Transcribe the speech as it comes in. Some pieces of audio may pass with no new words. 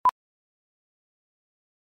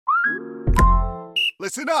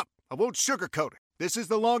Listen up. I won't sugarcoat it. This is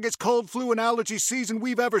the longest cold, flu, and allergy season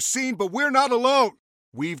we've ever seen, but we're not alone.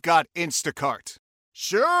 We've got Instacart.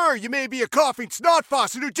 Sure, you may be a coughing snot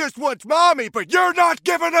faucet who just wants mommy, but you're not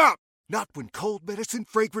giving up. Not when cold medicine,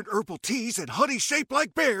 fragrant herbal teas, and honey shaped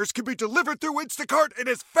like bears can be delivered through Instacart in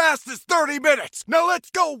as fast as 30 minutes. Now let's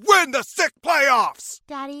go win the sick playoffs.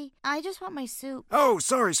 Daddy, I just want my soup. Oh,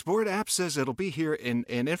 sorry, Sport. App says it'll be here in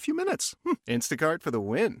a few minutes. Instacart for the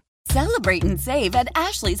win. Celebrate and save at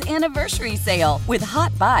Ashley's Anniversary Sale. With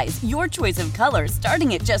Hot Buys, your choice of colors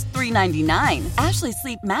starting at just $3.99. Ashley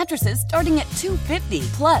Sleep mattresses starting at $2.50.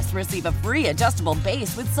 Plus, receive a free adjustable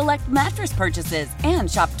base with select mattress purchases. And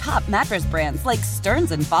shop top mattress brands like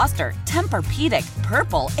Stearns & Foster, Tempur-Pedic,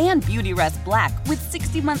 Purple, and Beautyrest Black with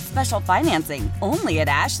 60-month special financing. Only at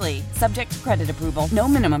Ashley. Subject to credit approval. No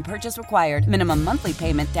minimum purchase required. Minimum monthly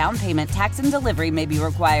payment, down payment, tax, and delivery may be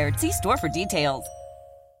required. See store for details.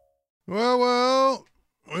 Well,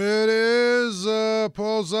 it is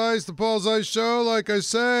Paul Zeise, the Paul Zeise Show. Like I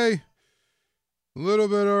say, a little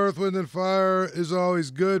bit of Earth, Wind, and Fire is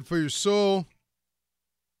always good for your soul.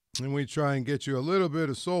 And we try and get you a little bit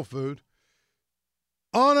of soul food.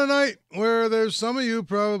 On a night where there's some of you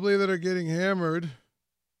probably that are getting hammered.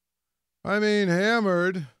 I mean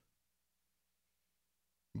hammered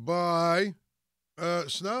by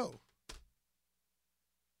snow.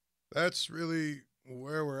 That's really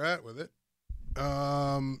where we're at with it.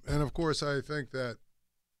 And of course, I think that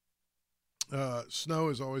snow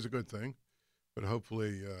is always a good thing, but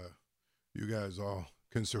hopefully you guys all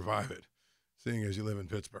can survive it, seeing as you live in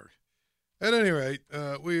Pittsburgh. At any rate,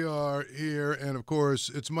 we are here, and of course,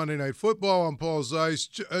 it's Monday Night Football. I'm Paul Zeise.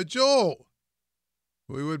 Joel,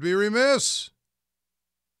 we would be remiss.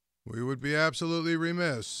 We would be absolutely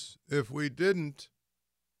remiss if we didn't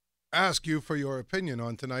ask you for your opinion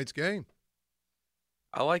on tonight's game.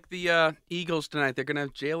 I like the Eagles tonight. They're going to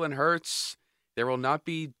have Jalen Hurts. There will not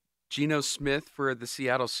be Geno Smith for the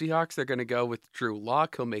Seattle Seahawks. They're going to go with Drew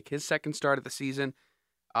Lock. He'll make his second start of the season.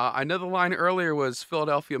 I know the line earlier was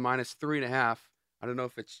Philadelphia -3.5. I don't know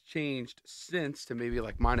if it's changed since to maybe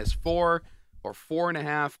like -4 or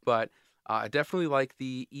 4.5, but I definitely like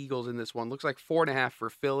the Eagles in this one. Looks like 4.5 for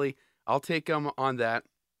Philly. I'll take them on that.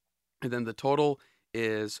 And then the total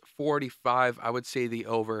is 45. I would say the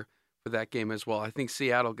over for that game as well. I think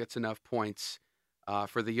Seattle gets enough points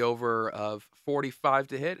for the over of 45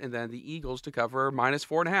 to hit, and then the Eagles to cover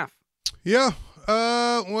 -4.5. Yeah.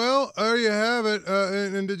 Well, there you have it.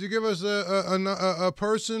 And did you give us a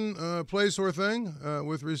person, place, or thing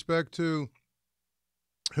with respect to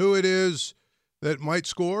who it is that might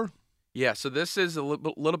score? Yeah, so this is a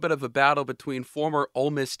little bit of a battle between former Ole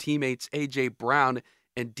Miss teammates A.J. Brown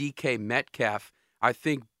and DK Metcalf. I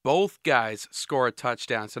think both guys score a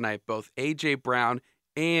touchdown tonight. Both A.J. Brown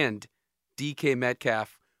and DK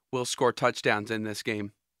Metcalf will score touchdowns in this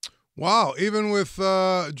game. Wow, even with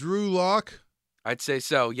Drew Lock? I'd say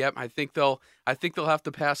so. Yep, I think they'll have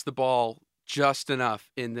to pass the ball just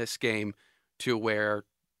enough in this game to where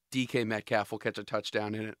DK Metcalf will catch a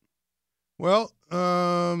touchdown in it. Well,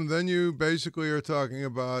 then you basically are talking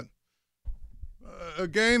about a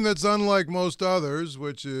game that's unlike most others,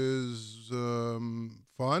 which is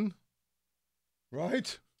fun,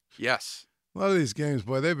 right? Yes. A lot of these games,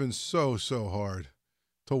 boy, they've been so hard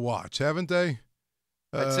to watch, haven't they?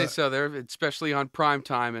 I'd say so. They're especially on prime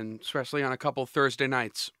time and especially on a couple Thursday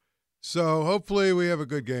nights. So hopefully we have a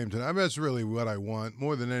good game tonight. I mean, that's really what I want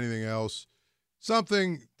more than anything else.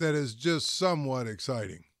 Something that is just somewhat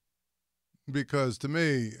exciting. Because to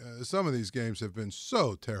me, some of these games have been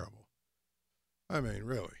so terrible. I mean,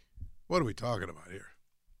 really, what are we talking about here?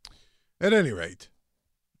 At any rate,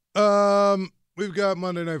 we've got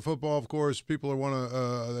Monday Night Football. Of course, people they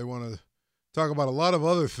want to talk about a lot of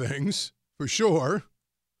other things for sure.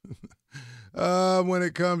 When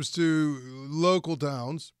it comes to local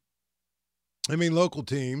teams.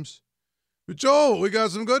 But Joel, we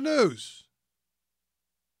got some good news.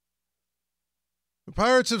 The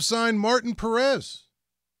Pirates have signed Martin Perez.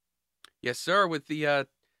 Yes, sir, with the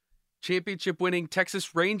championship-winning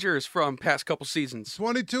Texas Rangers from past couple seasons.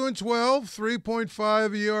 22-12,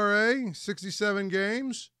 3.5 ERA, 67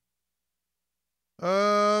 games.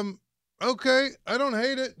 Okay, I don't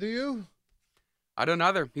hate it. Do you? I don't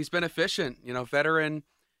either. He's been efficient. You know, veteran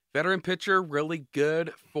pitcher, really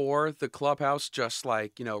good for the clubhouse, just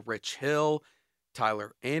like, you know, Rich Hill,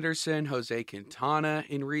 Tyler Anderson, Jose Quintana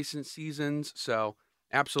in recent seasons. So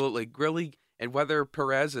absolutely, really, and whether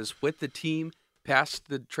Perez is with the team past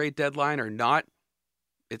the trade deadline or not,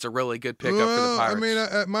 it's a really good pickup for the Pirates. I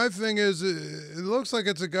mean, my thing is, it looks like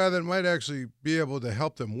it's a guy that might actually be able to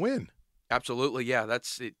help them win. Absolutely, yeah.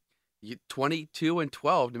 That's it.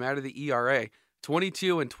 22-12, no matter the ERA.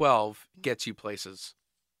 22-12 gets you places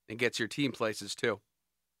and gets your team places too.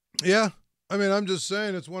 Yeah. I mean, I'm just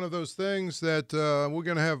saying it's one of those things that we're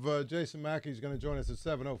going to have Jason Mackey's going to join us at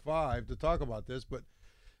 7:05 to talk about this, but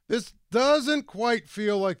this doesn't quite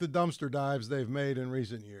feel like the dumpster dives they've made in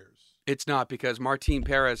recent years. It's not, because Martin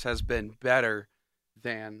Perez has been better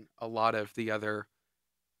than a lot of the other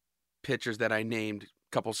pitchers that I named a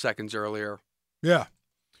couple seconds earlier. Yeah.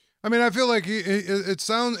 I mean, I feel like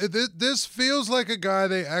this feels like a guy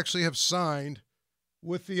they actually have signed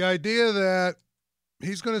with the idea that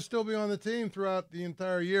he's going to still be on the team throughout the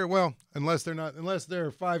entire year. Well, unless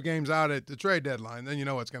they're 5 games out at the trade deadline, then you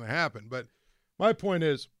know what's going to happen. But my point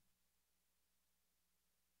is,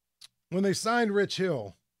 when they signed Rich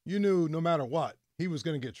Hill, you knew no matter what, he was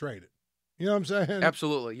going to get traded. You know what I'm saying?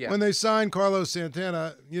 Absolutely, yeah. When they signed Carlos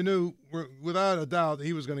Santana, you knew without a doubt that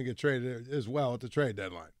he was going to get traded as well at the trade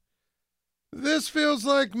deadline. This feels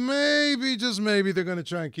like maybe, just maybe, they're going to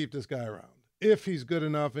try and keep this guy around if he's good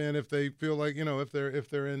enough and if they feel like, if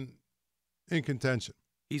they're in contention.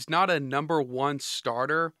 He's not a number 1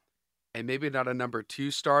 starter and maybe not a number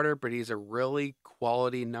 2 starter, but he's a really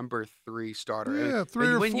quality number 3 starter. Yeah, 3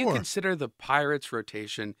 or 4. When you consider the Pirates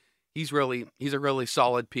rotation, he's a really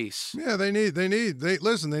solid piece. Yeah, they need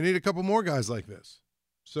a couple more guys like this.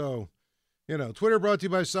 So, Twitter brought to you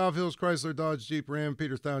by South Hills Chrysler Dodge Jeep Ram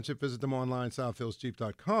Peters Township. Visit them online,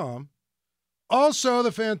 southhillsjeep.com. Also,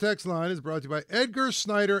 the Fan Text line is brought to you by Edgar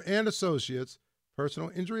Snyder and Associates,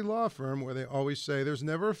 personal injury law firm, where they always say there's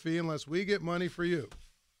never a fee unless we get money for you.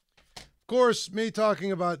 Of course, me talking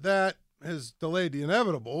about that has delayed the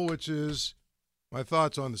inevitable, which is my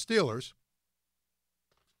thoughts on the Steelers.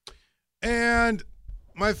 And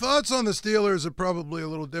my thoughts on the Steelers are probably a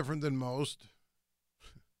little different than most,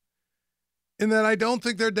 in that I don't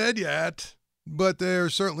think they're dead yet, but they're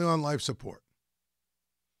certainly on life support.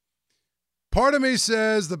 Part of me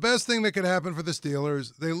says the best thing that could happen for the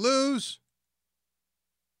Steelers, they lose,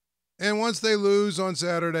 and once they lose on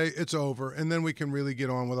Saturday, it's over, and then we can really get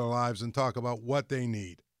on with our lives and talk about what they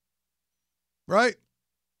need. Right?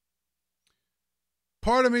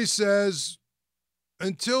 Part of me says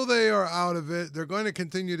until they are out of it, they're going to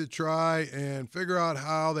continue to try and figure out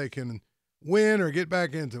how they can win or get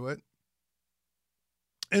back into it.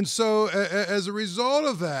 And so as a result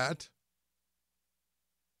of that,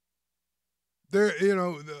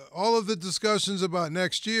 all of the discussions about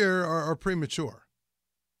next year are premature.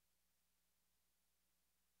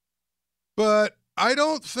 But I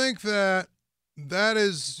don't think that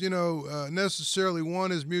is, necessarily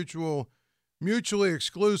one is mutually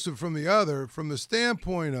exclusive from the other, from the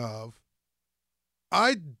standpoint of,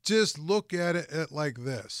 I just look at it like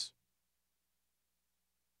this.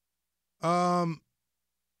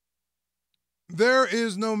 There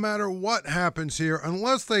is, no matter what happens here,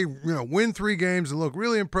 unless they, win 3 games and look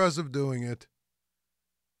really impressive doing it.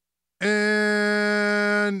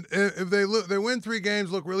 And if they win 3 games,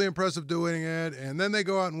 look really impressive doing it, and then they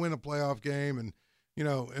go out and win a playoff game and,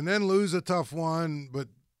 and then lose a tough one, but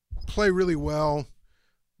play really well.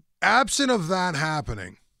 Absent of that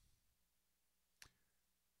happening,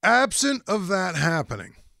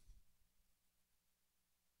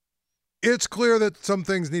 it's clear that some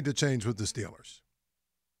things need to change with the Steelers.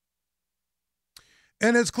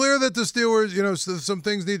 And it's clear that the Steelers, some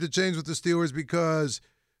things need to change with the Steelers, because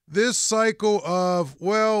this cycle of,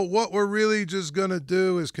 what we're really just going to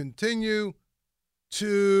do is continue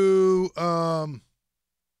to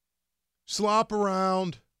slop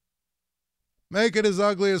around, make it as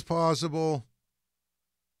ugly as possible,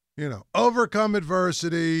 overcome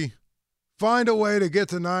adversity, find a way to get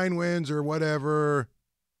to 9 wins or whatever.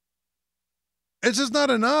 It's just not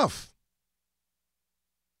enough.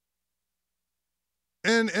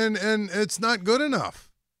 And it's not good enough.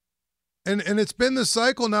 And it's been the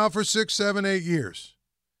cycle now for 6, 7, 8 years.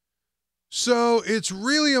 So it's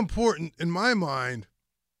really important in my mind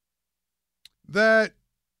that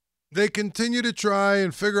they continue to try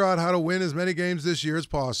and figure out how to win as many games this year as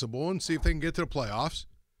possible and see if they can get to the playoffs.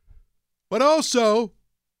 But also,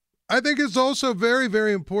 I think it's also very,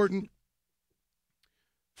 very important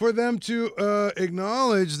for them to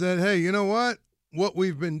acknowledge that, hey, you know what? What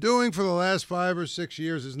we've been doing for the last 5 or 6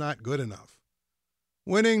 years is not good enough.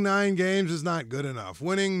 Winning 9 games is not good enough.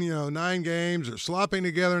 Winning, 9 games or slopping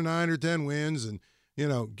together 9 or 10 wins and,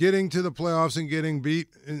 getting to the playoffs and getting beat,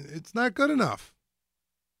 it's not good enough.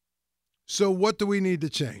 So what do we need to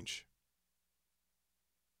change?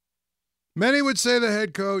 Many would say the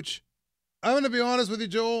head coach. I'm going to be honest with you,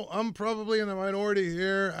 Joel. I'm probably in the minority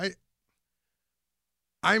here.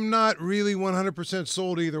 I'm not really 100%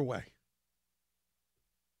 sold either way.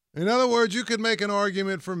 In other words, you could make an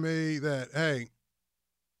argument for me that, hey,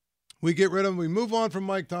 we get rid of him. We move on from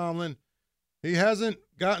Mike Tomlin. He hasn't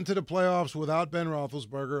gotten to the playoffs without Ben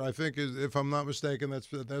Roethlisberger. I think, if I'm not mistaken,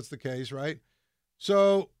 that's the case, right?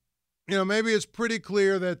 So, maybe it's pretty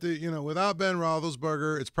clear that without Ben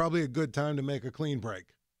Roethlisberger, it's probably a good time to make a clean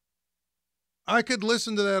break. I could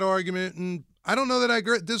listen to that argument, and I don't know that I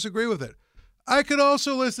disagree with it. I could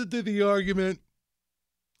also listen to the argument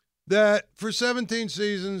that for 17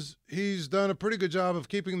 seasons, he's done a pretty good job of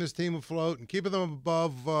keeping this team afloat and keeping them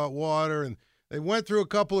above water. And they went through a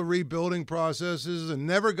couple of rebuilding processes and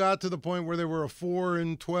never got to the point where they were a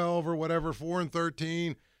 4-12 or whatever,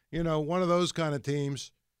 4-13, one of those kind of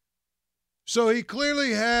teams. So he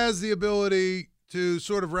clearly has the ability to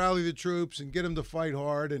sort of rally the troops and get them to fight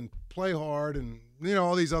hard and play hard and,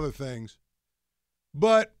 all these other things.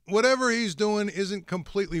 But whatever he's doing isn't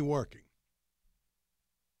completely working.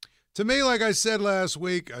 To me, like I said last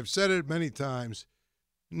week, I've said it many times,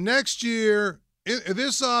 next year,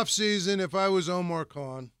 this offseason, if I was Omar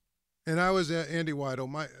Khan and I was Andy Weidel,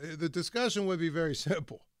 the discussion would be very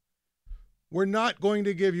simple. We're not going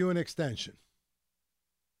to give you an extension.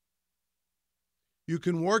 You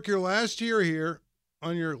can work your last year here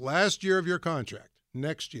on your last year of your contract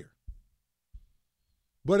next year.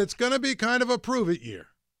 But it's going to be kind of a prove-it year.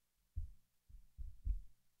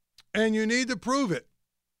 And you need to prove it.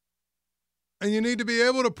 And you need to be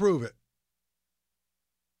able to prove it.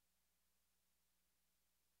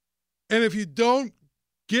 And if you don't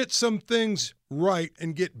get some things right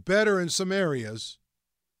and get better in some areas,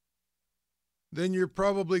 then you're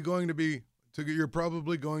probably going to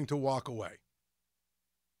walk away.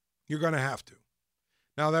 You're going to have to.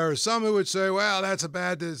 Now, there are some who would say, well, that's a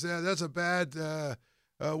bad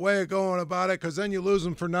way of going about it because then you lose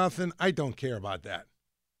them for nothing. I don't care about that.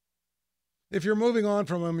 If you're moving on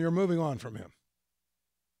from him, you're moving on from him.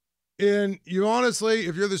 And you honestly,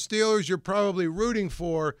 if you're the Steelers, you're probably rooting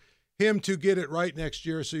for him to get it right next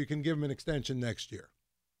year so you can give him an extension next year.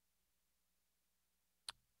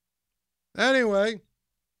 Anyway,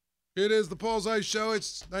 it is the Paul Zeise Show.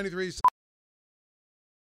 It's 93.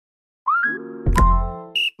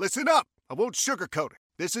 Listen up. I won't sugarcoat it.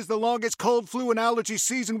 This is the longest cold, flu, and allergy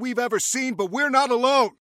season we've ever seen, but we're not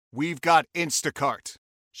alone. We've got Instacart.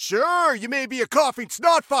 Sure, you may be a coughing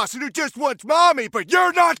snot faucet who just wants mommy, but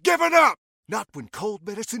you're not giving up. Not when cold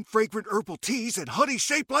medicine, fragrant herbal teas, and honey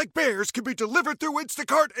shaped like bears can be delivered through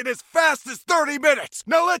Instacart in as fast as 30 minutes.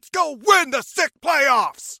 Now let's go win the sick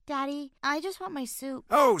playoffs. Daddy, I just want my soup.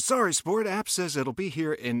 Oh, sorry, Sport. App says it'll be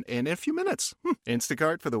here in a few minutes.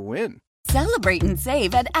 Instacart for the win. Celebrate and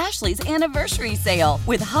save at Ashley's Anniversary Sale.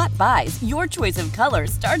 With Hot Buys, your choice of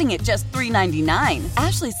colors starting at just $3.99.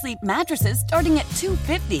 Ashley Sleep mattresses starting at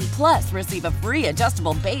 $2.50. Plus, receive a free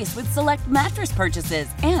adjustable base with select mattress purchases.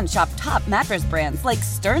 And shop top mattress brands like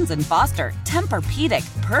Stearns & Foster,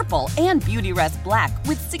 Tempur-Pedic, Purple, and Beautyrest Black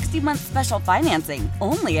with 60-month special financing.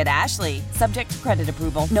 Only at Ashley. Subject to credit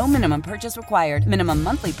approval. No minimum purchase required. Minimum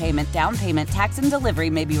monthly payment, down payment, tax, and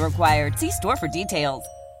delivery may be required. See store for details.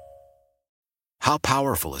 How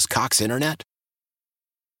powerful is Cox Internet?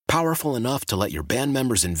 Powerful enough to let your band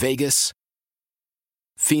members in Vegas,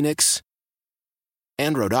 Phoenix,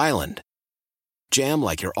 and Rhode Island jam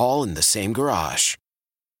like you're all in the same garage.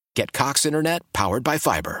 Get Cox Internet powered by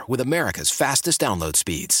fiber with America's fastest download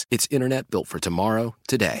speeds. It's internet built for tomorrow,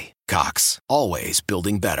 today. Cox, always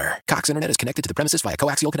building better. Cox Internet is connected to the premises via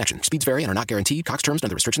coaxial connection. Speeds vary and are not guaranteed. Cox terms and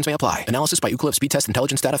other restrictions may apply. Analysis by Ookla Speed Test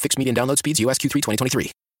Intelligence Data. Fixed median download speeds. US Q3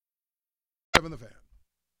 2023. The fan.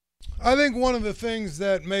 I think one of the things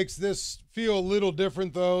that makes this feel a little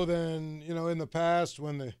different, though, than in the past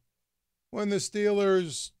when the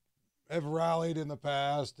Steelers have rallied in the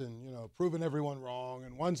past and proven everyone wrong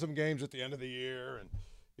and won some games at the end of the year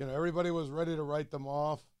and everybody was ready to write them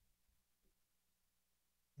off.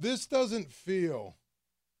 This doesn't feel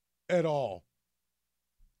at all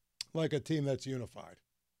like a team that's unified.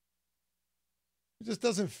 It just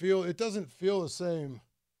doesn't feel. It doesn't feel the same.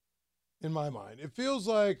 In my mind, it feels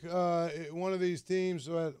like one of these teams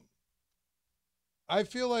that I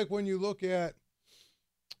feel like when you look at,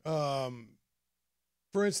 for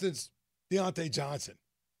instance, Deontay Johnson,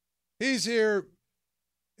 he's here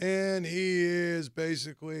and he is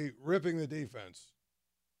basically ripping the defense.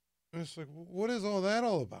 And it's like, what is all that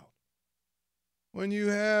all about? When you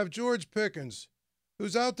have George Pickens,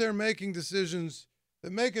 who's out there making decisions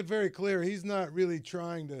that make it very clear he's not really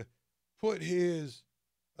trying to put his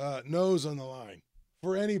nose on the line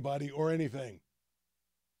for anybody or anything.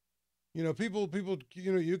 People,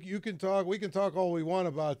 we can talk all we want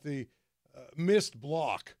about the missed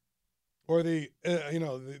block or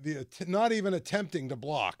not even attempting to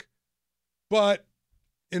block. But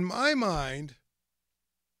in my mind,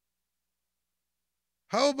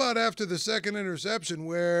 how about after the second interception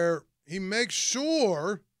where he makes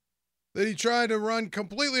sure that he tried to run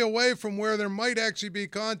completely away from where there might actually be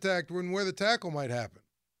contact and where the tackle might happen?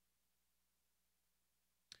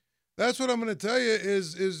 That's what I'm going to tell you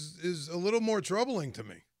is a little more troubling to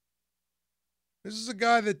me. This is a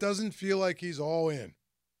guy that doesn't feel like he's all in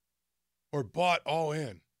or bought all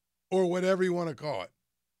in or whatever you want to call it.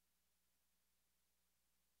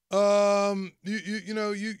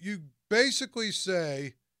 You basically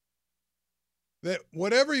say that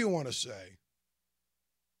whatever you want to say,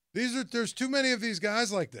 there's too many of these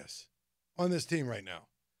guys like this on this team right now.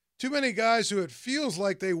 Too many guys who it feels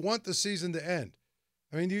like they want the season to end.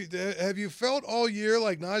 I mean, have you felt all year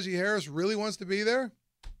like Najee Harris really wants to be there?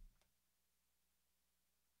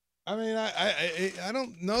 I mean, I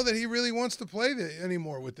don't know that he really wants to play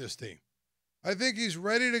anymore with this team. I think he's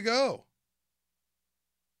ready to go.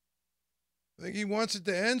 I think he wants it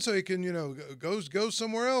to end so he can, go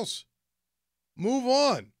somewhere else. Move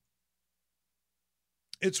on.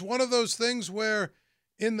 It's one of those things where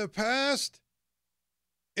in the past,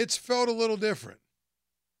 it's felt a little different.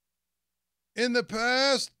 In the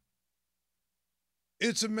past,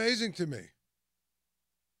 it's amazing to me.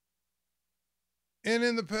 And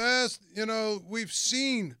in the past, we've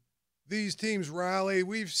seen these teams rally.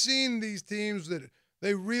 We've seen these teams that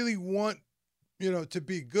they really want, to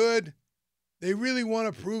be good. They really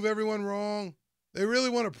want to prove everyone wrong. They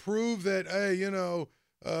really want to prove that, hey,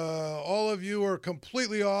 all of you are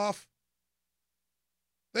completely off.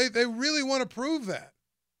 They really want to prove that.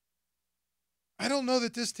 I don't know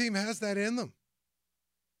that this team has that in them.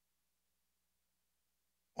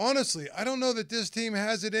 Honestly, I don't know that this team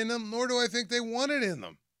has it in them, nor do I think they want it in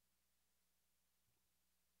them.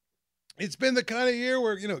 It's been the kind of year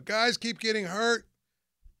where, guys keep getting hurt.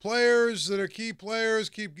 Players that are key players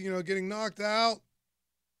keep, getting knocked out.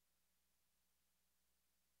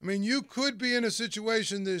 I mean, you could be in a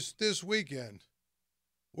situation this weekend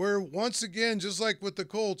where, once again, just like with the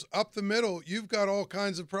Colts, up the middle, you've got all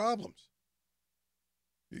kinds of problems.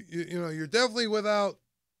 You're definitely without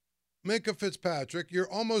Minkah Fitzpatrick. You're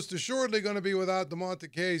almost assuredly going to be without DeMonte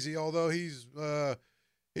Casey, although he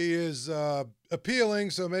is appealing,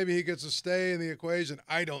 so maybe he gets a stay in the equation.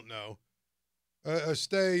 I don't know. A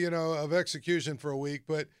stay, of execution for a week,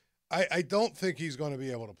 but I don't think he's going to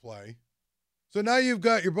be able to play. So now you've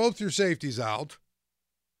got both your safeties out.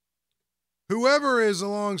 Whoever is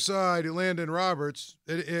alongside Landon Roberts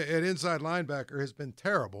at inside linebacker has been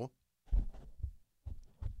terrible.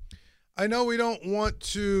 I know we don't want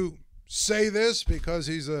to say this because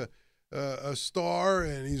he's a star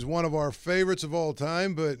and he's one of our favorites of all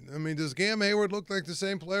time, but, I mean, does Cam Hayward look like the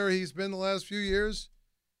same player he's been the last few years?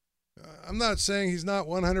 I'm not saying he's not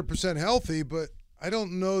 100% healthy, but I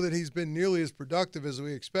don't know that he's been nearly as productive as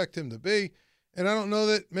we expect him to be, and I don't know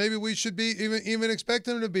that maybe we should be even expect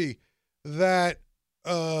him to be that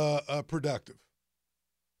productive.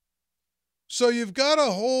 So you've got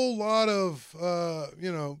a whole lot of,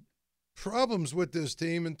 problems with this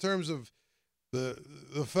team in terms of the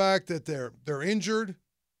fact that they're injured.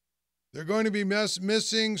 They're going to be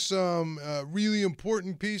missing some really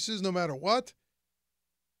important pieces no matter what.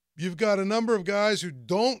 You've got a number of guys who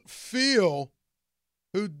don't feel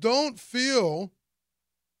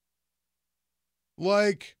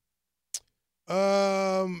like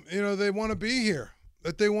they want to be here,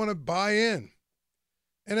 that they want to buy in.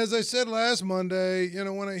 And as I said last Monday,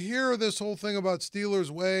 when I hear this whole thing about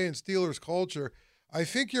Steelers way and Steelers culture, I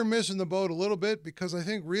think you're missing the boat a little bit, because I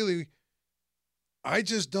think really, I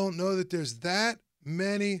just don't know that there's that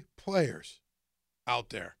many players out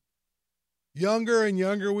there. Younger and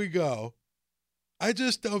younger we go. I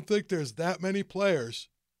just don't think there's that many players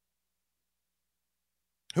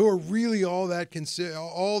who are really all that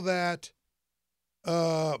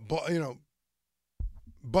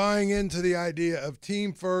buying into the idea of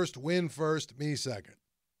team first, win first, me second.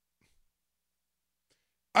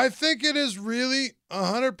 I think it is really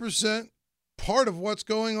 100% part of what's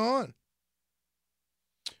going on.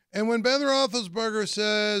 And when Ben Roethlisberger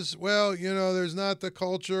says, well, there's not the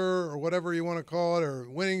culture or whatever you want to call it, or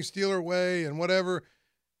winning Steeler way and whatever,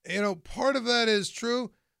 part of that is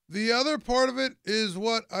true. The other part of it is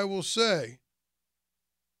what I will say.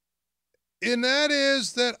 And that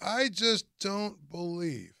is that I just don't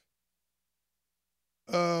believe.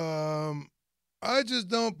 I just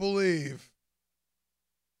don't believe,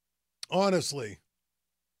 honestly,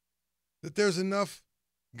 that there's enough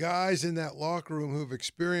guys in that locker room who've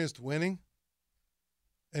experienced winning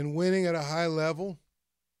and winning at a high level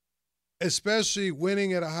especially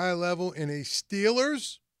winning at a high level in a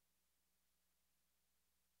Steelers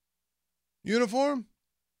uniform,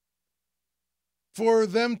 for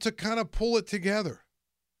them to kind of pull it together.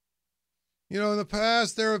 You know, in the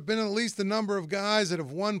past, there have been at least a number of guys that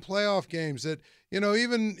have won playoff games that, you know,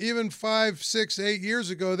 even 5, 6, 8 years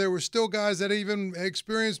ago, there were still guys that even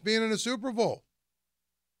experienced being in a Super Bowl.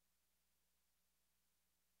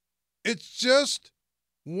 It's just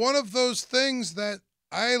one of those things that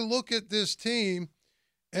I look at this team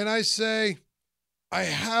and I say, I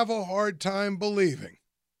have a hard time believing.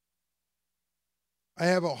 I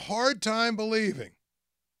have a hard time believing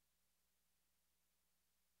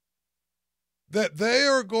that they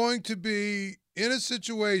are going to be in a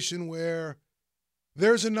situation where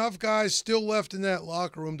there's enough guys still left in that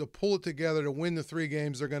locker room to pull it together to win the 3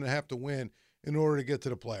 games they're going to have to win in order to get to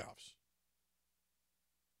the playoffs.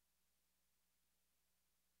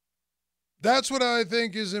 That's what I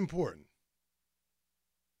think is important.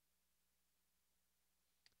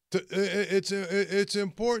 It's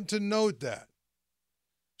important to note that.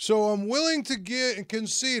 So I'm willing to get and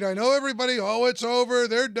concede. I know everybody, oh, it's over,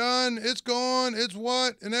 they're done, it's gone, it's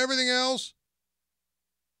what, and everything else.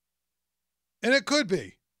 And it could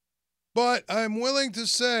be. But I'm willing to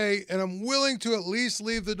say, and I'm willing to at least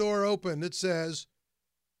leave the door open that says,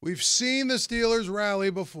 we've seen the Steelers rally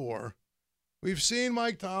before. We've seen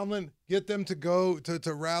Mike Tomlin get them to go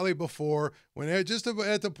to rally before, when they're just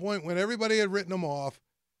at the point when everybody had written them off.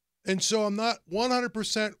 And so I'm not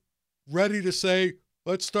 100% ready to say,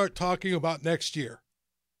 let's start talking about next year.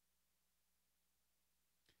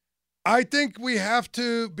 I think we have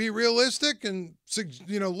to be realistic and,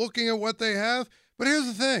 you know, looking at what they have. But here's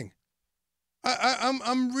the thing.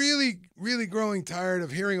 I'm really, really growing tired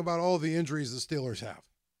of hearing about all the injuries the Steelers have.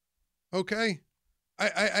 Okay?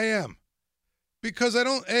 I am. Because I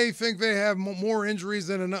don't, think they have more injuries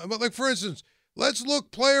than enough. But, like, for instance, let's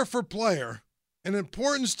look player for player and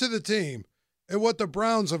importance to the team and what the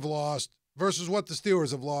Browns have lost versus what the Steelers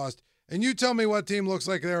have lost. And you tell me what team looks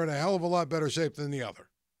like they're in a hell of a lot better shape than the other.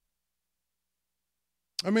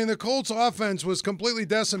 I mean, the Colts offense was completely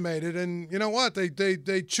decimated, and you know what? They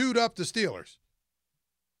chewed up the Steelers.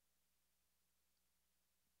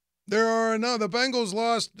 The Bengals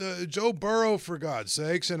lost Joe Burrow, for God's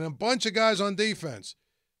sakes, and a bunch of guys on defense,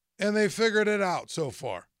 and they figured it out so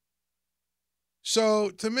far.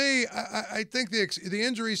 So, to me, I think the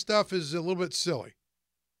injury stuff is a little bit silly.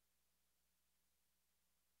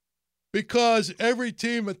 Because every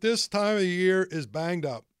team at this time of the year is banged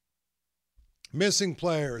up, missing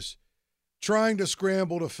players, trying to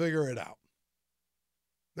scramble to figure it out.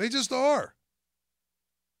 They just are.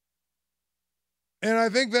 And I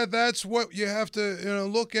think that's what you have to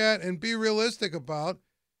look at and be realistic about,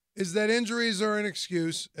 is that injuries are an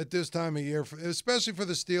excuse at this time of year, especially for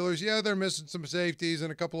the Steelers. Yeah, they're missing some safeties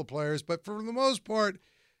and a couple of players, but for the most part,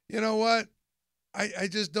 you know what? I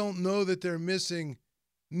just don't know that they're missing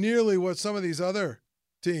nearly what some of these other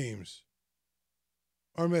teams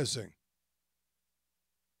are missing.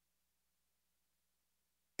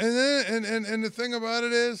 And then and the thing about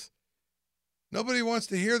it is, nobody wants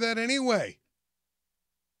to hear that anyway.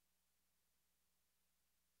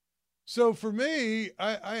 So for me,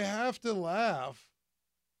 I have to laugh.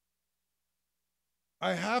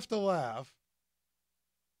 I have to laugh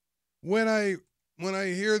when I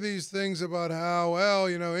hear these things about how, well,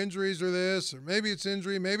 injuries are this, or maybe it's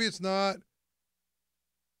injury, maybe it's not.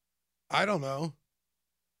 I don't know.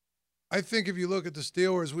 I think if you look at the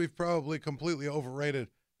Steelers, we've probably completely overrated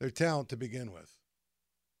their talent to begin with.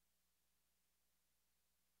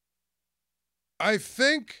 I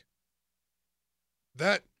think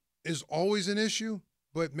that is always an issue,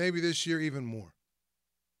 but maybe this year even more.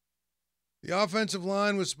 The offensive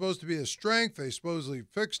line was supposed to be a strength. They supposedly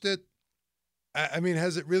fixed it. I mean,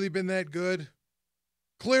 has it really been that good?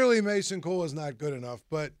 Clearly, Mason Cole is not good enough.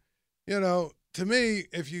 But, to me,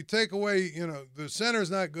 if you take away, the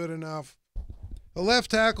center's not good enough. The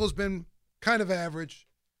left tackle's been kind of average.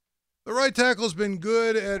 The right tackle's been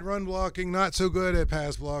good at run blocking, not so good at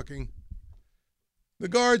pass blocking. The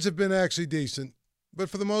guards have been actually decent. But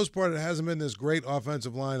for the most part, it hasn't been this great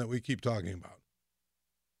offensive line that we keep talking about.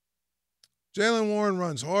 Jaylen Warren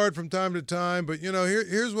runs hard from time to time, but,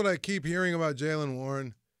 here's what I keep hearing about Jaylen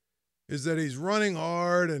Warren, is that he's running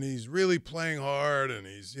hard and he's really playing hard and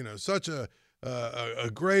he's, such a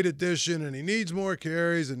great addition and he needs more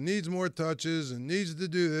carries and needs more touches and needs to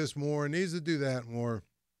do this more and needs to do that more.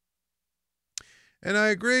 And I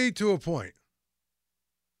agree to a point.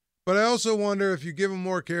 But I also wonder, if you give him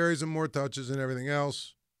more carries and more touches and everything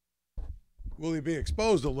else, will he be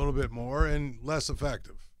exposed a little bit more and less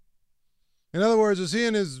effective? In other words, is he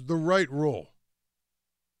in the right role?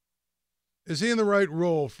 Is he in the right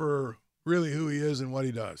role for really who he is and what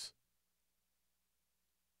he does?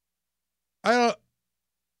 I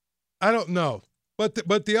don't know. But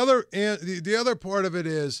the other part of it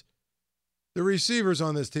is the receivers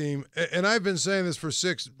on this team, and I've been saying this for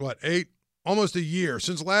almost a year,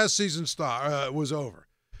 since last season was over.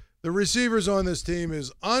 The receivers on this team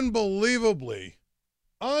is unbelievably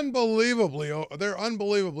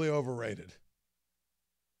overrated.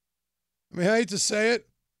 I mean, I hate to say it,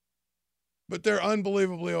 but they're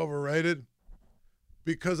unbelievably overrated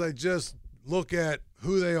because I just look at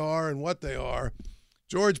who they are and what they are.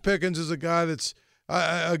 George Pickens is a guy that's,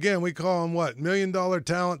 again, we call him $1 million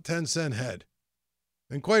talent, 10-cent head.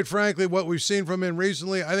 And quite frankly, what we've seen from him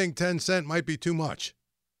recently, I think 10 cent might be too much.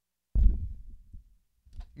 $1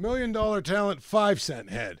 million talent, 5-cent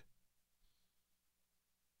head.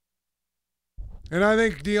 And I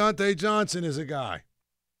think Deontay Johnson is a guy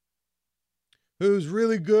who's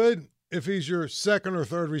really good if he's your second or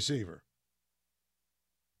third receiver.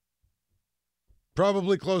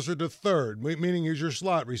 Probably closer to third, meaning he's your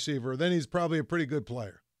slot receiver. Then he's probably a pretty good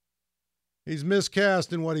player. He's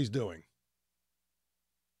miscast in what he's doing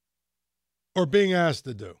or being asked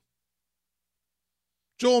to do.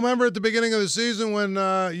 Joel, remember at the beginning of the season when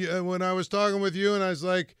I was talking with you and I was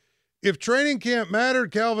like, if training camp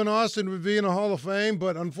mattered, Calvin Austin would be in the Hall of Fame,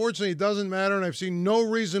 but unfortunately it doesn't matter, and I've seen no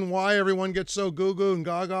reason why everyone gets so goo-goo and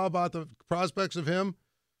gaga about the prospects of him.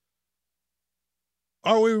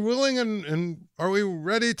 Are we willing and are we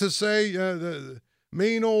ready to say the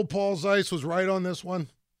mean old Paul Zeise was right on this one?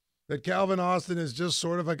 That Calvin Austin is just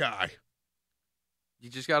sort of a guy. You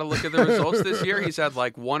just got to look at the results this year. He's had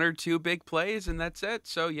like one or two big plays, and that's it.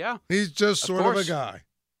 So, yeah. He's just sort of a guy.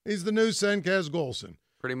 He's the new Senkez Golson.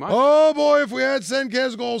 Pretty much. Oh, boy, if we had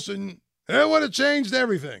Senkez Golson, it would have changed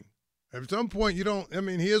everything. At some point,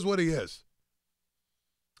 he is what he is.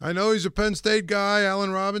 I know he's a Penn State guy,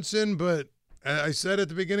 Allen Robinson, but I said at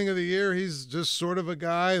the beginning of the year, he's just sort of a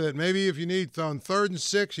guy that maybe if you need on 3rd and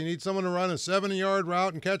 6, you need someone to run a 70-yard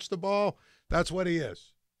route and catch the ball, that's what he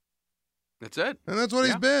is. That's it. And that's what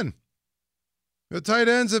he's been. The tight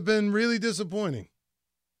ends have been really disappointing.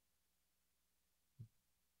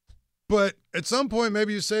 But at some point,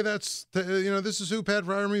 maybe you say this is who Pat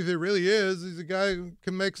Freiermuth really is. He's a guy who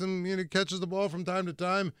can make some, catches the ball from time to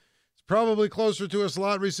time. He's probably closer to a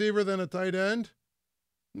slot receiver than a tight end.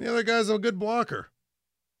 And the other guy's a good blocker.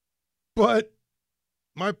 But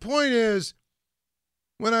my point is,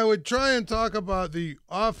 when I would try and talk about the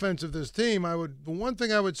offense of this team, the one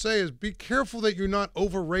thing I would say is be careful that you're not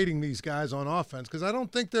overrating these guys on offense, because I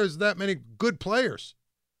don't think there's that many good players.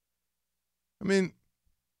 I mean,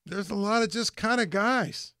 there's a lot of just kind of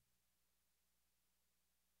guys.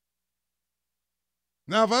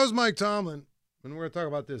 Now, if I was Mike Tomlin, and we're going to talk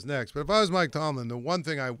about this next, but if I was Mike Tomlin,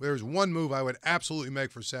 there's one move I would absolutely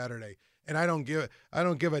make for Saturday, and I don't give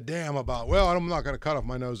a damn about, I'm not going to cut off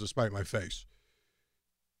my nose to spite my face.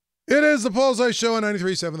 It is the Paul Zeise Show on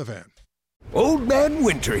 93.7 The Fan. Old Man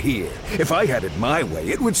Winter here. If I had it my way,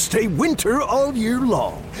 it would stay winter all year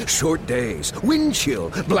long. Short days, wind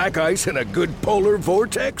chill, black ice, and a good polar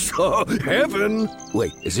vortex. Oh, heaven.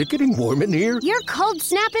 Wait, is it getting warm in here? Your cold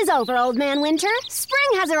snap is over, Old Man Winter.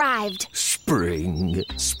 Spring has arrived. Spring.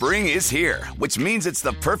 Spring is here, which means it's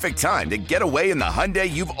the perfect time to get away in the Hyundai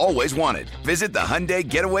you've always wanted. Visit the Hyundai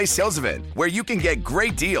Getaway Sales Event, where you can get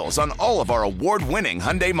great deals on all of our award-winning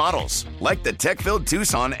Hyundai models, like the tech-filled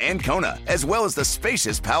Tucson and Kona, as well as the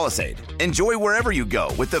spacious Palisade. Enjoy wherever you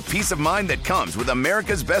go with the peace of mind that comes with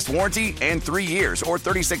America's best warranty and 3 years or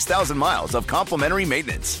 36,000 miles of complimentary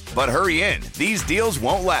maintenance. But hurry in, these deals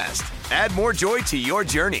won't last. Add more joy to your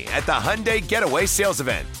journey at the Hyundai Getaway Sales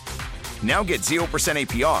Event. Now get 0%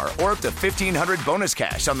 APR or up to $1,500 bonus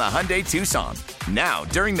cash on the Hyundai Tucson. Now,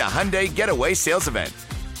 during the Hyundai Getaway Sales Event.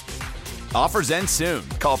 Offers end soon.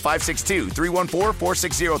 Call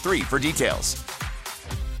 562-314-4603 for details.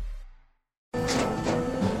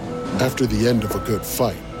 After the end of a good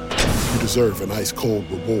fight, you deserve an ice-cold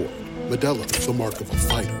reward. Modelo is the mark of a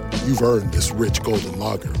fighter. You've earned this rich golden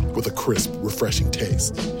lager with a crisp, refreshing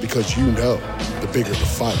taste. Because you know, the bigger the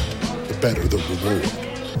fight, the better the reward.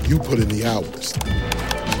 You put in the hours,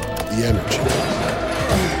 the energy,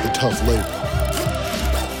 the tough labor.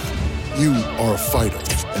 You are a fighter,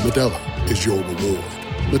 and Modelo is your reward.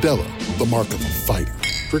 Modelo, the mark of a fighter.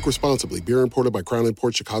 Drink responsibly. Beer imported by Crown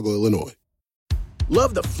Imports, Chicago, Illinois.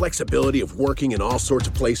 Love the flexibility of working in all sorts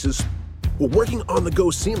of places? Well, working on the go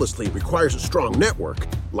seamlessly requires a strong network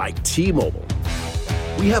like T-Mobile.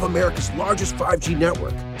 We have America's largest 5G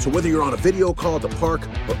network, so whether you're on a video call at the park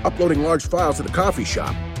or uploading large files at a coffee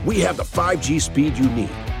shop, we have the 5G speed you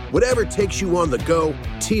need. Whatever takes you on the go,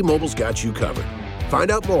 T-Mobile's got you covered.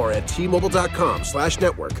 Find out more at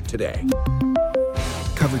T-Mobile.com/network today.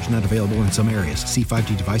 Coverage not available in some areas. See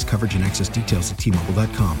 5G device coverage and access details at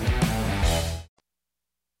T-Mobile.com.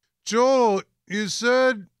 Joel, you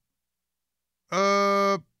said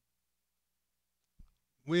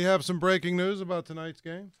we have some breaking news about tonight's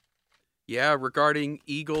game. Yeah, regarding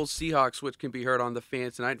Eagles-Seahawks, which can be heard on the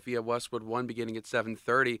Fan tonight via Westwood 1 beginning at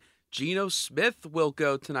 7:30. Geno Smith will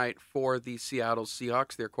go tonight for the Seattle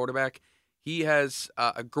Seahawks, their quarterback. He has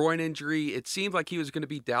a groin injury. It seemed like he was going to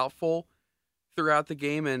be doubtful throughout the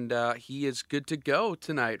game, and he is good to go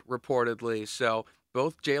tonight, reportedly. So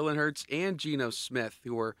both Jalen Hurts and Geno Smith,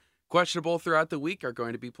 who were questionable throughout the week, are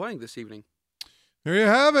going to be playing this evening. There you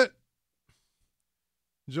have it.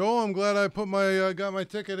 Joel, I'm glad I put my got my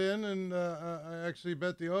ticket in, and I actually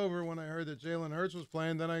bet the over when I heard that Jalen Hurts was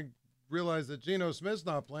playing. Then I realized that Geno Smith's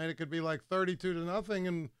not playing. It could be like 32-0,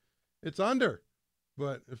 and it's under.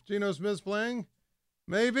 But if Geno Smith's playing,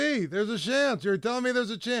 maybe there's a chance. You're telling me there's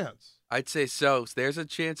a chance. I'd say so. There's a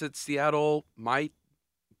chance that Seattle might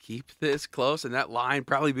keep this close, and that line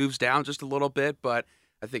probably moves down just a little bit. But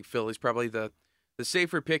I think Philly's probably the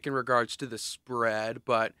safer pick in regards to the spread.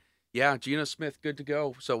 But yeah, Geno Smith, good to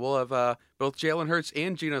go. So we'll have both Jalen Hurts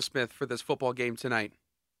and Geno Smith for this football game tonight.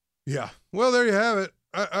 Yeah. Well, there you have it.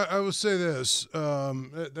 I will say this.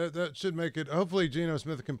 That should make it – hopefully Geno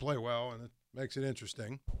Smith can play well, and it makes it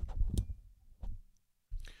interesting.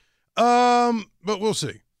 But we'll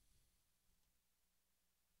see.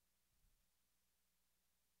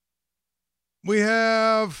 We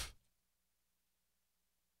have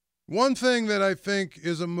one thing that I think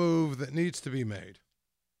is a move that needs to be made.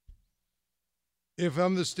 If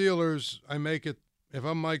I'm the Steelers, I make it. If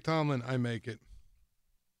I'm Mike Tomlin, I make it.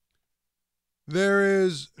 There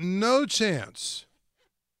is no chance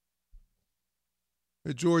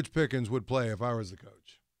that George Pickens would play if I was the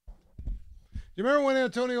coach. Do you remember when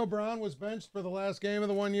Antonio Brown was benched for the last game of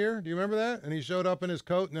the 1 year? Do you remember that? And he showed up in his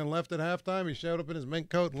coat and then left at halftime. He showed up in his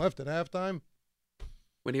mink coat and left at halftime.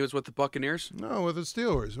 When he was with the Buccaneers? No, with the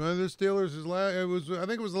Steelers. The Steelers, I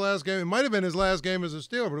think it was the last game. It might have been his last game as a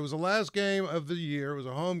Steeler, but it was the last game of the year. It was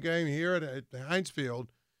a home game here at Heinz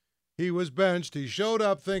Field. He was benched. He showed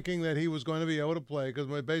up thinking that he was going to be able to play because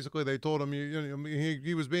basically they told him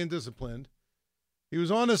he was being disciplined. He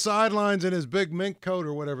was on the sidelines in his big mink coat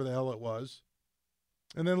or whatever the hell it was,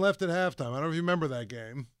 and then left at halftime. I don't know if you remember that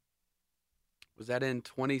game. Was that in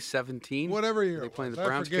 2017? Whatever year. They playing the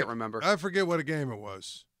Browns? Can't remember. I forget what a game it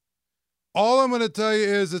was. All I'm going to tell you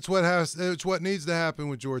is it's what needs to happen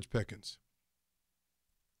with George Pickens.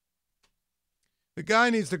 The guy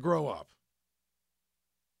needs to grow up.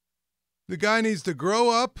 The guy needs to grow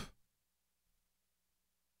up,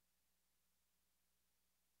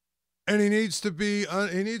 and he needs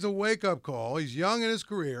a wake-up call. He's young in his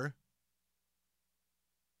career.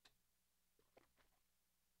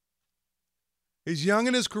 He's young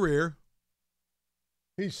in his career.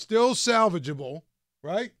 He's still salvageable,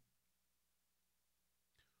 right?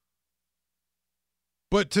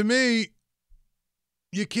 But to me,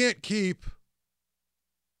 you can't keep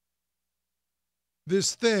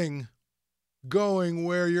this thing going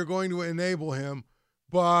where you're going to enable him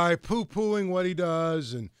by poo-pooing what he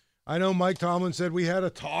does. And I know Mike Tomlin said we had a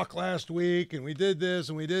talk last week and we did this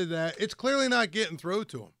and we did that. It's clearly not getting through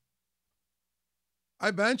to him. I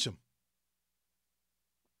bench him.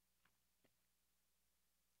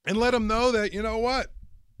 And let him know that, you know what?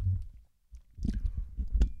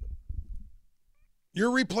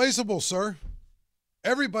 You're replaceable, sir.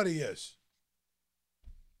 Everybody is.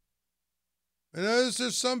 And there's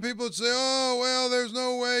just some people that say, oh, well, there's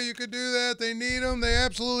no way you could do that. They need him. They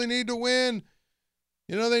absolutely need to win.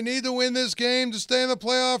 You know, they need to win this game to stay in the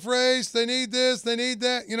playoff race. They need this. They need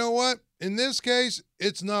that. You know what? In this case,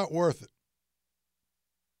 it's not worth it.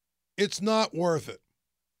 It's not worth it.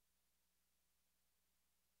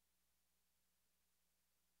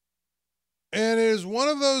 And it is one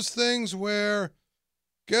of those things where,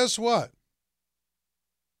 guess what?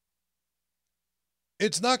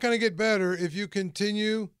 It's not going to get better if you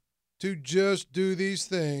continue to just do these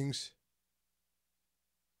things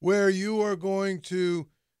where you are going to,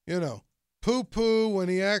 poo-poo when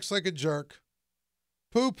he acts like a jerk.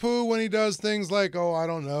 Poo-poo when he does things like, I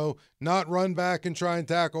don't know, not run back and try and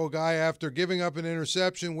tackle a guy after giving up an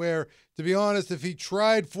interception where, to be honest, if he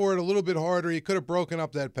tried for it a little bit harder, he could have broken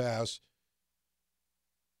up that pass.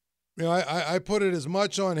 I put it as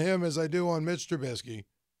much on him as I do on Mitch Trubisky.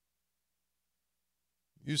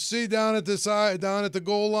 You see down at the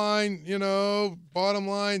goal line, bottom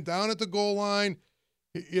line, down at the goal line,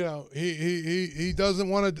 He doesn't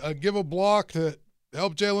want to give a block to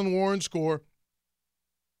help Jaylen Warren score.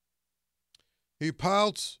 He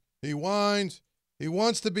pouts. He whines. He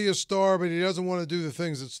wants to be a star, but he doesn't want to do the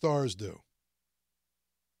things that stars do.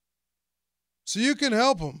 So you can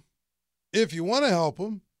help him if you want to help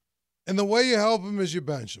him, and the way you help him is you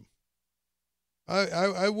bench him.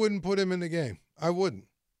 I wouldn't put him in the game. I wouldn't.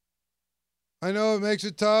 I know it makes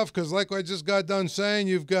it tough because, like I just got done saying,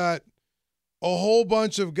 you've got a whole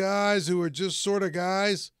bunch of guys who are just sort of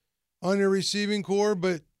guys on your receiving core,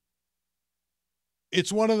 but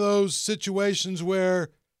it's one of those situations where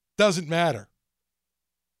it doesn't matter.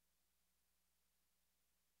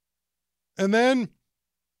 And then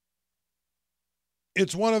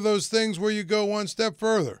it's one of those things where you go one step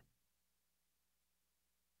further.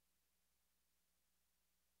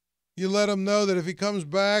 You let him know that if he comes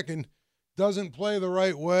back and doesn't play the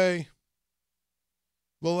right way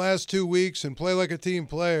the last 2 weeks and play like a team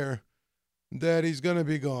player, that he's going to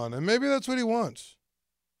be gone. And maybe that's what he wants.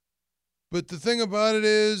 But the thing about it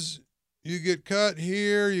is, you get cut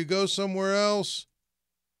here, you go somewhere else.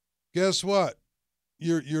 Guess what?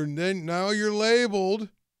 Now you're labeled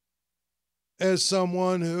as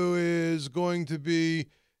someone who is going to be,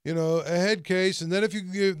 a head case. And then if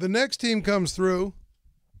the next team comes through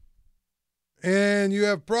and you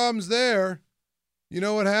have problems there, you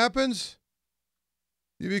know what happens?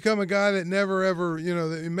 You become a guy that never ever,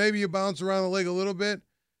 maybe you bounce around the league a little bit,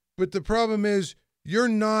 but the problem is you're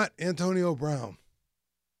not Antonio Brown.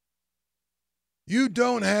 You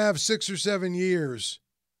don't have 6 or 7 years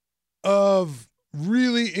of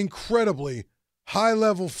really incredibly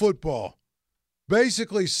high-level football,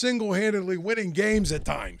 basically single-handedly winning games at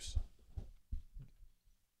times.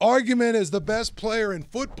 Argument as the best player in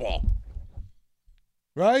football,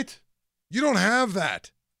 right? You don't have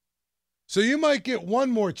that. So you might get one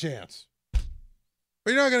more chance.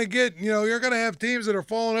 But you're not going to get, you're going to have teams that are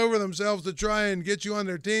falling over themselves to try and get you on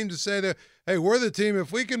their team to say that, hey, we're the team.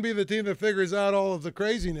 If we can be the team that figures out all of the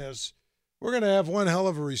craziness, we're going to have one hell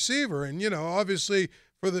of a receiver. And, obviously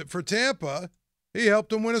for Tampa, he helped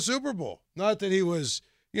them win a Super Bowl. Not that he was,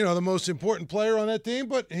 the most important player on that team,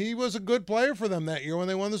 but he was a good player for them that year when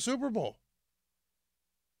they won the Super Bowl.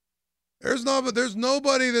 There's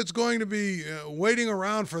nobody that's going to be waiting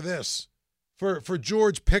around for this, for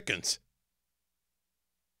George Pickens.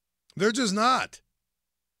 They're just not.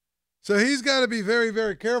 So he's got to be very,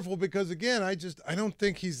 very careful because, again, I don't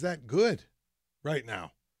think he's that good right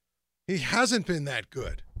now. He hasn't been that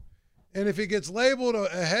good. And if he gets labeled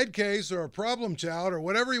a head case or a problem child or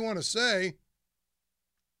whatever you want to say,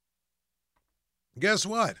 guess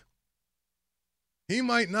what? He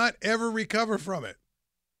might not ever recover from it.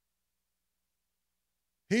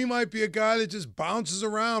 He might be a guy that just bounces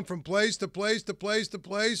around from place to place to place to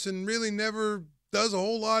place and really never does a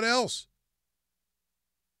whole lot else.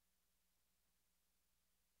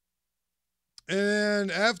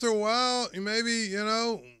 And after a while, maybe,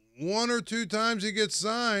 one or two times he gets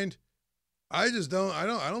signed, I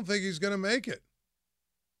don't think he's going to make it.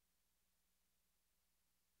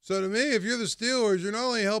 So to me, if you're the Steelers, you're not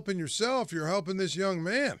only helping yourself, you're helping this young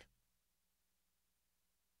man.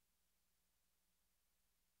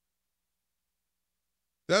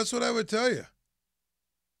 That's what I would tell you.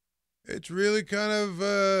 It's really kind of,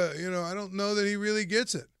 I don't know that he really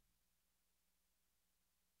gets it.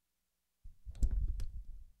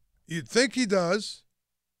 You'd think he does,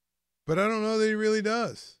 but I don't know that he really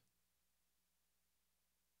does.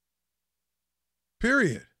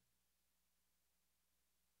 Period.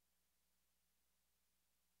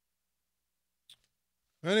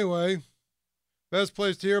 Anyway, best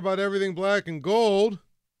place to hear about everything black and gold.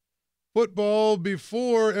 Football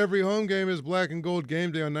before every home game is Black and Gold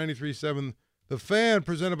Game Day on 93.7 The Fan,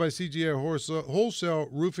 presented by CGA Wholesale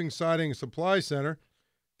Roofing, Siding, Supply Center.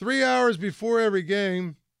 3 hours before every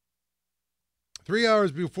game, 3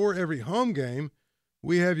 hours before every home game,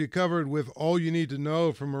 we have you covered with all you need to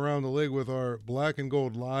know from around the league with our Black and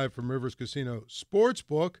Gold Live from Rivers Casino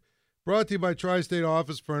Sportsbook, brought to you by Tri-State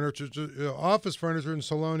Office Furniture and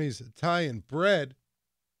Saloni's Italian Bread.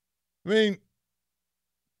 I mean,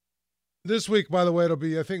 this week, by the way, it'll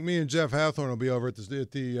be, I think me and Jeff Hathorn will be over at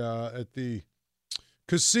the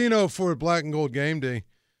casino for Black and Gold Game Day.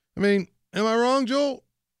 I mean, am I wrong, Joel?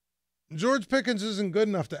 George Pickens isn't good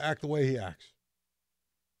enough to act the way he acts.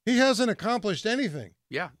 He hasn't accomplished anything.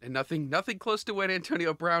 Yeah, and nothing close to what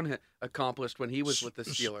Antonio Brown accomplished when he was with the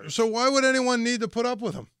Steelers. So why would anyone need to put up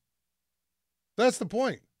with him? That's the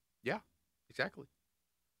point. Yeah, exactly.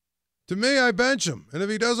 To me, I bench him. And if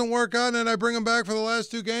he doesn't work out and then I bring him back for the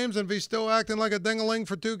last 2 games, and if he's still acting like a ding-a-ling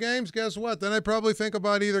for 2 games, guess what? Then I probably think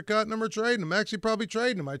about either cutting him or trading him. Actually, probably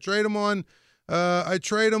trading him. I trade him on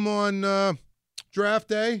draft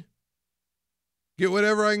day. Get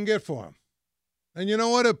whatever I can get for him. And you know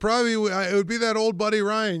what? It would be that old Buddy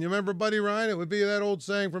Ryan. You remember Buddy Ryan? It would be that old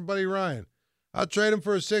saying from Buddy Ryan. I'll trade him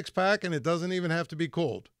for a 6-pack, and it doesn't even have to be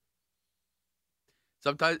cold.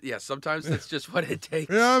 Sometimes that's just what it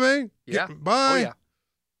takes. You know what I mean? Yeah. Bye. Oh, yeah.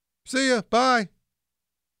 See ya. Bye.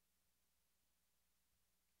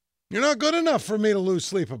 You're not good enough for me to lose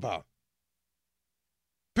sleep about.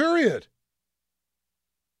 Period.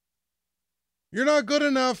 You're not good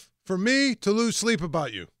enough for me to lose sleep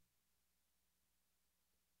about you.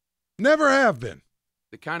 Never have been.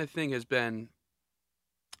 The kind of thing has been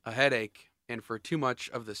a headache, and for too much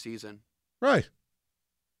of the season. Right.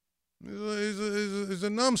 He's a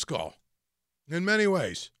numbskull in many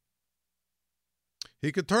ways.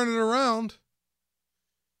 He could turn it around.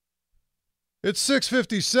 It's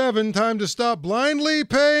 6:57. Time to stop blindly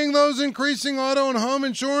paying those increasing auto and home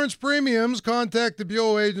insurance premiums. Contact the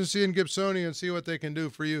Buell Agency in Gibsonia and see what they can do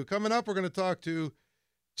for you. Coming up, we're going to talk to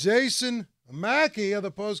Jason Mackey of the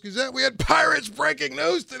Post-Gazette. We had Pirates breaking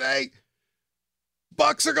news today.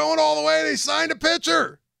 Bucks are going all the way. They signed a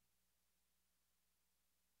pitcher.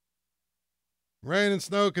 Rain and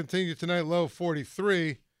snow continue tonight, low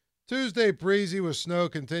 43. Tuesday, breezy with snow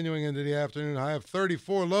continuing into the afternoon, high of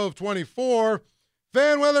 34, low of 24.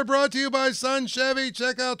 Fan weather brought to you by Sun Chevy.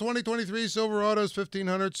 Check out 2023 Silver Autos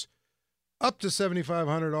 1500s, up to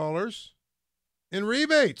 $7,500 in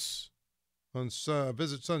rebates.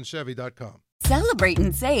 Visit sunchevy.com. Celebrate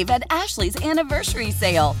and save at Ashley's Anniversary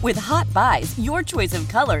Sale. With Hot Buys, your choice of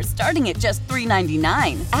colors starting at just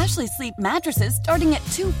 $3.99. Ashley Sleep mattresses starting at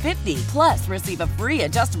 $2.50. Plus, receive a free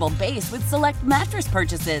adjustable base with select mattress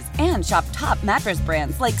purchases. And shop top mattress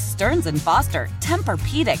brands like Stearns & Foster,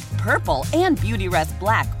 Tempur-Pedic, Purple, and Beautyrest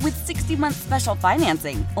Black with 60-month special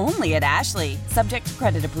financing. Only at Ashley. Subject to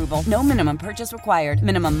credit approval. No minimum purchase required.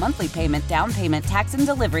 Minimum monthly payment, down payment, tax, and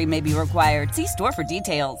delivery may be required. See store for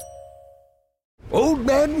details. Old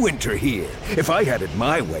Man Winter here. If I had it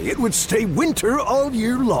my way, it would stay winter all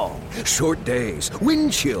year long. Short days,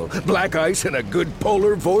 wind chill, black ice, and a good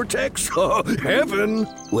polar vortex. Oh, heaven.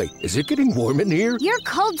 Wait, is it getting warm in here? Your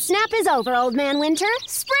cold snap is over, Old Man Winter.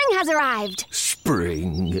 Spring has arrived.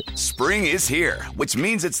 Spring. Spring is here, which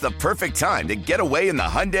means it's the perfect time to get away in the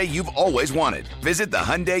Hyundai you've always wanted. Visit the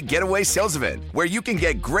Hyundai Getaway Sales Event, where you can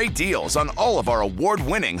get great deals on all of our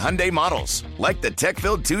award-winning Hyundai models, like the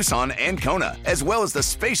tech-filled Tucson and Kona, as well as the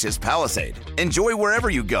spacious Palisade. Enjoy wherever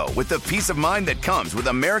you go with the peace of mind that comes with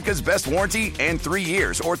America's best warranty and 3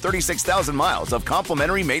 years or 36,000 miles of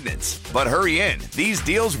complimentary maintenance. But hurry in, these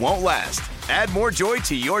deals won't last. Add more joy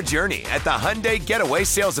to your journey at the Hyundai Getaway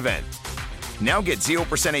Sales Event. Now get 0%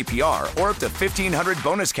 APR or up to $1,500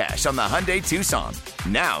 bonus cash on the Hyundai Tucson.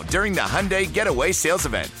 Now, during the Hyundai Getaway Sales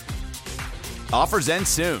Event. Offers end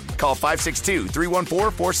soon. Call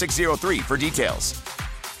 562-314-4603 for details.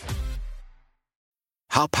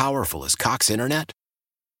 How powerful is Cox Internet?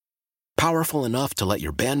 Powerful enough to let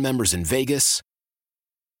your band members in Vegas,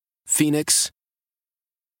 Phoenix,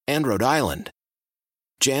 and Rhode Island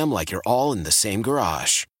jam like you're all in the same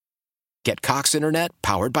garage. Get Cox Internet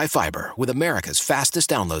powered by fiber with America's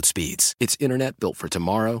fastest download speeds. It's internet built for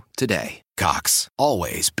tomorrow, today. Cox,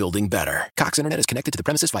 always building better. Cox Internet is connected to the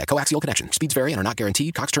premises via coaxial connection. Speeds vary and are not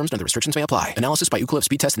guaranteed. Cox terms and other restrictions may apply. Analysis by Ookla of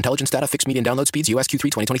Speed Test Intelligence Data. Fixed median download speeds. US Q3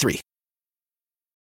 2023.